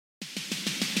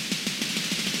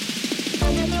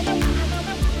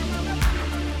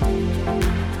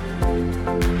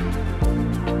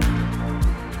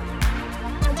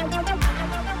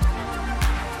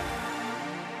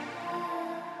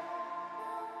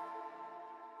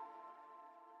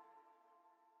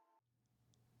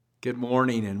Good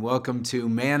morning and welcome to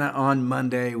Manna on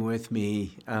Monday with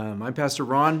me. I'm Pastor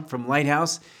Ron from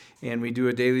Lighthouse, and we do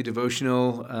a daily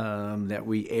devotional that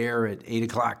we air at 8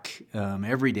 o'clock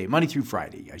every day, Monday through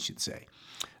Friday, I should say.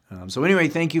 So anyway,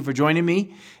 thank you for joining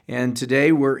me. And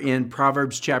today we're in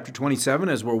Proverbs chapter 27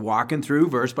 as we're walking through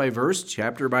verse by verse,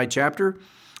 chapter by chapter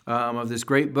of this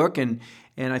great book. And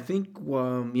I think,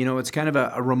 it's kind of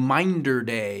a reminder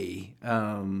day,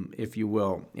 if you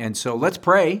will. And so let's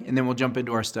pray, and then we'll jump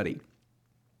into our study.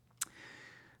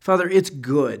 Father, it's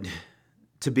good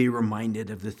to be reminded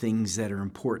of the things that are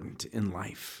important in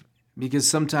life, because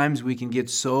sometimes we can get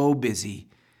so busy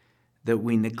that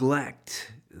we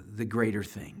neglect the greater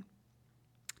thing.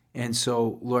 And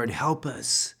so, Lord, help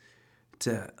us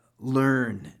to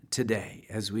learn today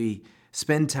as we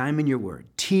spend time in your word.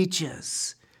 Teach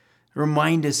us.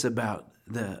 Remind us about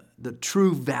the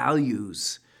true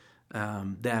values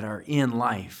that are in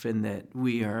life and that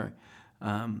we are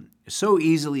so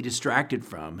easily distracted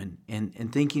from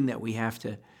and thinking that we have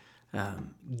to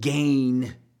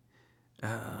gain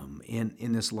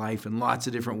in this life in lots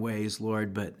of different ways,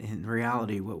 Lord. But in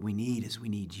reality, what we need is we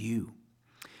need you.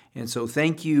 And so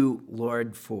thank you,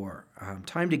 Lord, for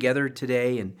time together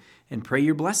today and pray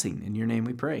your blessing. In your name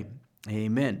we pray.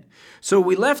 Amen. So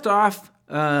we left off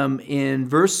in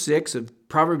verse 6 of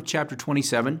Proverbs chapter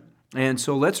 27. And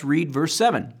so let's read verse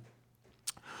 7.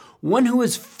 One who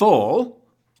is full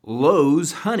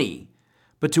loathes honey,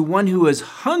 but to one who is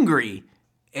hungry,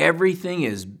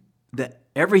 everything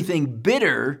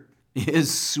bitter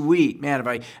is sweet. Man,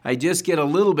 if I just get a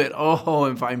little bit,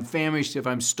 if I'm famished, if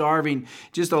I'm starving,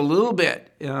 just a little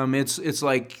bit, it's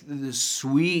like the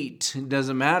sweet. It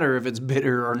doesn't matter if it's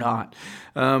bitter or not.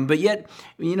 But yet,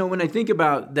 when I think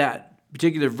about that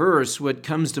particular verse, what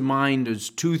comes to mind is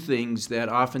two things that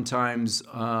oftentimes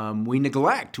we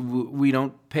neglect, we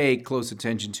don't pay close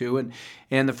attention to.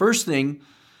 And the first thing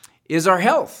is our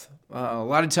health. A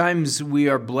lot of times we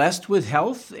are blessed with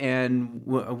health and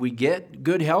we get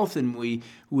good health and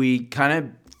we kind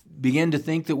of begin to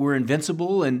think that we're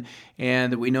invincible and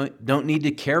that we don't need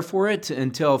to care for it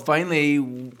until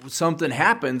finally something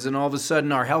happens and all of a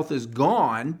sudden our health is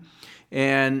gone.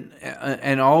 And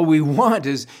all we want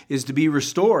is to be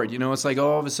restored. It's like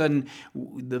all of a sudden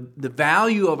the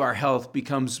value of our health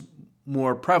becomes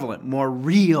more prevalent, more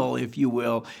real, if you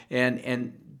will,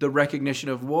 and the recognition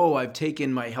of, whoa, I've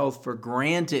taken my health for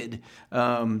granted.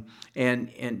 And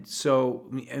so,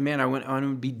 man, I want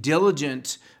to be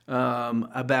diligent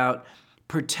about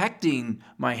protecting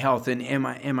my health. And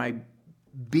am I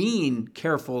being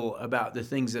careful about the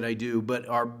things that I do, but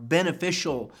are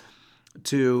beneficial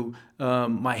to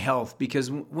my health? Because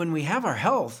when we have our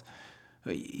health,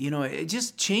 it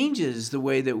just changes the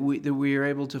way that we are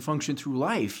able to function through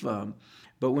life.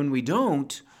 But when we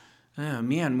don't,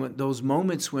 those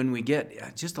moments when we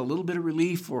get just a little bit of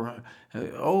relief, or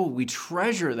we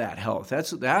treasure that health.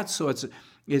 That's so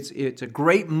it's a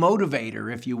great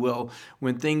motivator, if you will,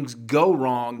 when things go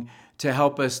wrong, to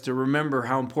help us to remember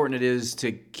how important it is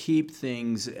to keep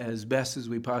things as best as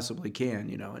we possibly can,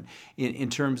 and in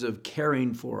terms of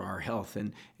caring for our health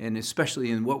and especially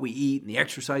in what we eat and the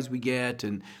exercise we get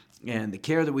and the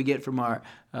care that we get from our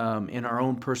in our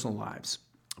own personal lives.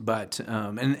 But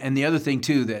and the other thing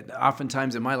too, that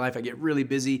oftentimes in my life I get really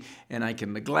busy and I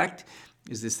can neglect,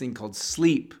 is this thing called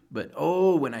sleep. But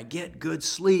when I get good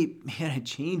sleep, man, it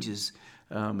changes,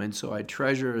 and so I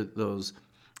treasure those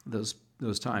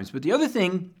times. But the other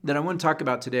thing that I want to talk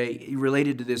about today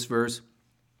related to this verse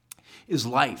is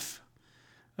life.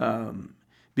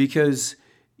 Because,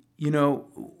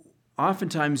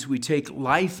 oftentimes we take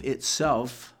life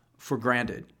itself for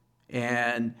granted.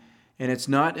 And it's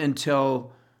not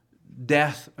until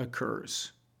death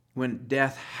occurs, when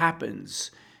death happens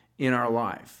in our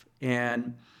life,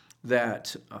 and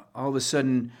that all of a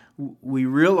sudden we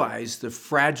realize the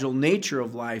fragile nature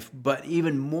of life. But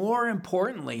even more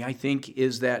importantly, I think,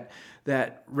 is that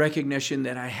recognition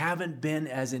that I haven't been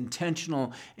as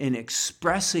intentional in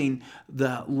expressing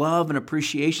the love and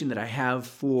appreciation that I have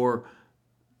for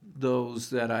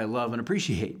those that I love and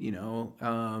appreciate,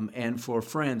 and for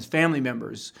friends, family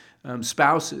members,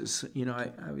 spouses.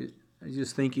 I was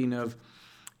just thinking of,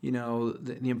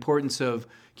 the importance of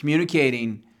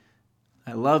communicating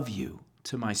I love you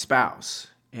to my spouse,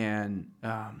 and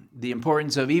the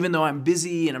importance of, even though I'm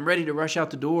busy and I'm ready to rush out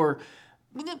the door,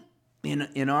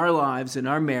 in our lives, in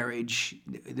our marriage,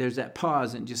 there's that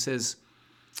pause and just says,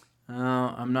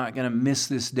 I'm not going to miss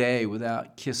this day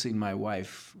without kissing my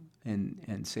wife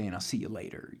and saying, I'll see you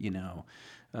later,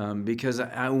 because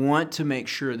I want to make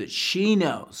sure that she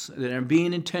knows, that I'm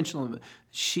being intentional.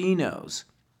 She knows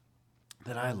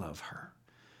that I love her.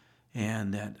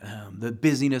 and that the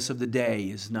busyness of the day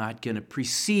is not going to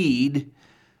precede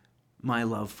my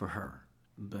love for her.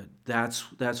 But that's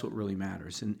what really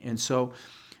matters. And so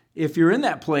if you're in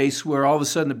that place where all of a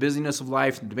sudden the busyness of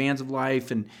life and demands of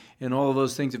life and all of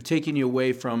those things have taken you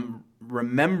away from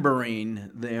remembering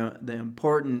the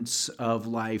importance of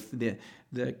life,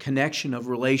 the connection of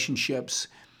relationships,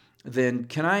 then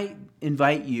can I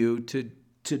invite you to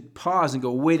pause and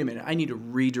go, wait a minute, I need to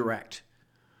redirect.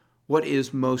 What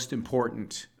is most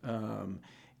important?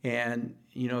 And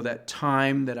that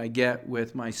time that I get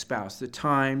with my spouse, the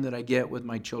time that I get with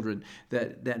my children,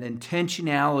 that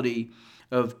intentionality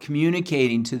of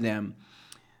communicating to them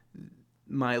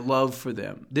my love for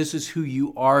them. This is who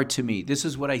you are to me. This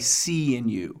is what I see in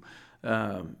you.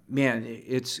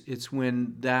 It's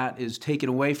when that is taken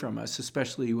away from us,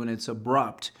 especially when it's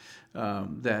abrupt,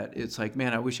 that it's like,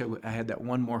 man, I wish I had that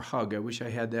one more hug. I wish I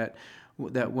had that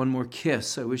one more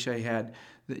kiss. I wish I had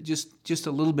just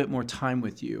a little bit more time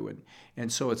with you.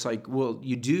 And so it's like, well,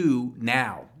 you do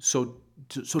now. So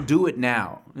do it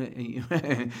now.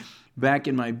 Back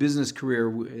in my business career,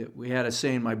 we had a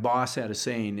saying, my boss had a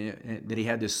saying that he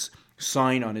had this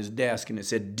sign on his desk and it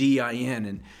said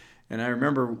DIN. And I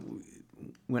remember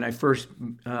when I first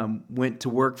went to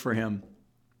work for him,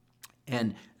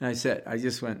 and I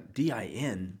just went,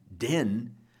 DIN?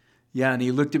 Din? Yeah, and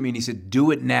he looked at me and he said,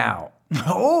 do it now.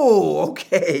 Oh,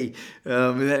 okay.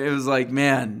 It was like,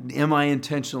 man, am I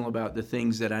intentional about the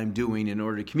things that I'm doing in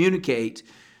order to communicate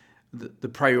the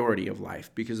priority of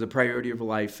life? Because the priority of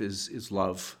life is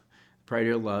love. The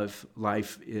priority of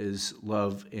life is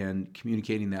love and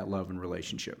communicating that love in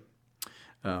relationship.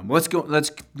 Let's go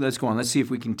on. Let's see if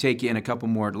we can take in a couple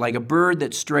more. Like a bird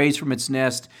that strays from its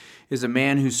nest is a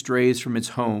man who strays from its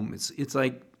home. It's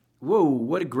like, whoa,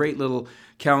 what a great little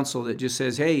counsel that just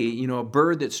says, hey, a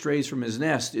bird that strays from his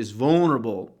nest is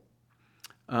vulnerable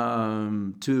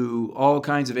to all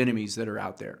kinds of enemies that are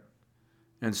out there.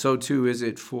 And so too is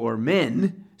it for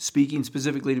men, speaking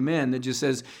specifically to men, that just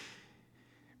says,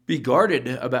 be guarded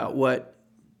about what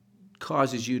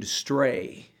causes you to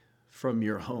stray from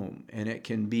your home. And it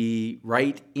can be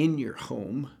right in your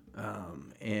home.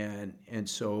 And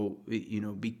so,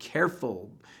 be careful,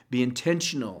 be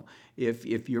intentional.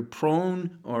 If you're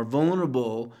prone or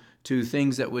vulnerable to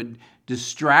things that would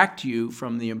distract you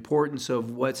from the importance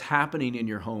of what's happening in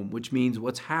your home, which means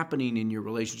what's happening in your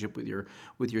relationship with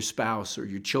your spouse or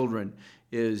your children,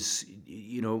 is,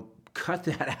 cut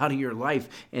that out of your life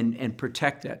and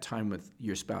protect that time with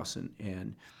your spouse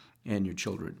and your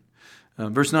children.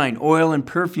 Verse 9, oil and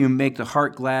perfume make the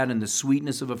heart glad, and the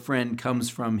sweetness of a friend comes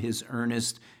from his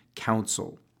earnest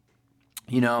counsel.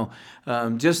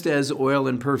 Just as oil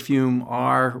and perfume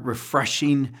are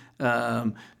refreshing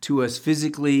to us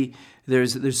physically,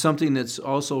 there's something that's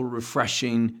also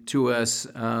refreshing to us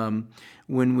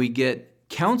when we get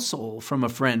counsel from a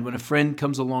friend, when a friend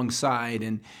comes alongside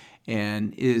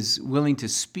and is willing to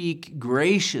speak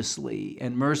graciously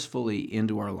and mercifully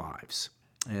into our lives.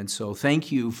 And so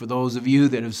thank you for those of you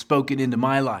that have spoken into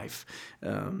my life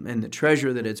and the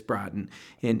treasure that it's brought. And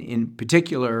in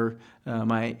particular,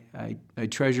 I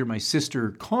treasure my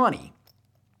sister Connie,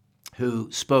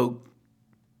 who spoke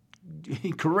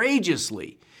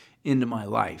courageously into my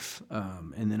life.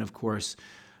 And then, of course,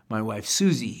 my wife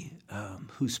Susie,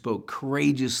 who spoke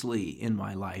courageously in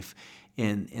my life.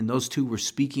 And those two were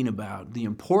speaking about the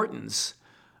importance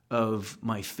of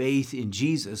my faith in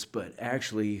Jesus, but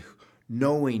actually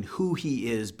knowing who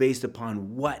he is based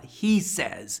upon what he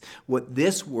says, what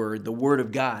this word, the word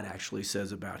of God, actually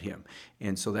says about him.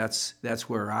 And so that's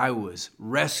where I was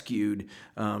rescued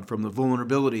from the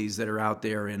vulnerabilities that are out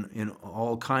there in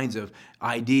all kinds of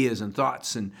ideas and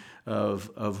thoughts and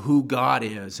of who God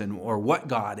is or what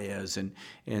God is.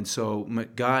 And so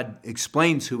God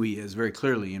explains who he is very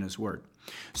clearly in his word.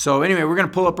 So anyway, we're going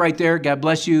to pull up right there. God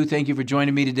bless you. Thank you for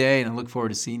joining me today, and I look forward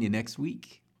to seeing you next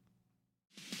week.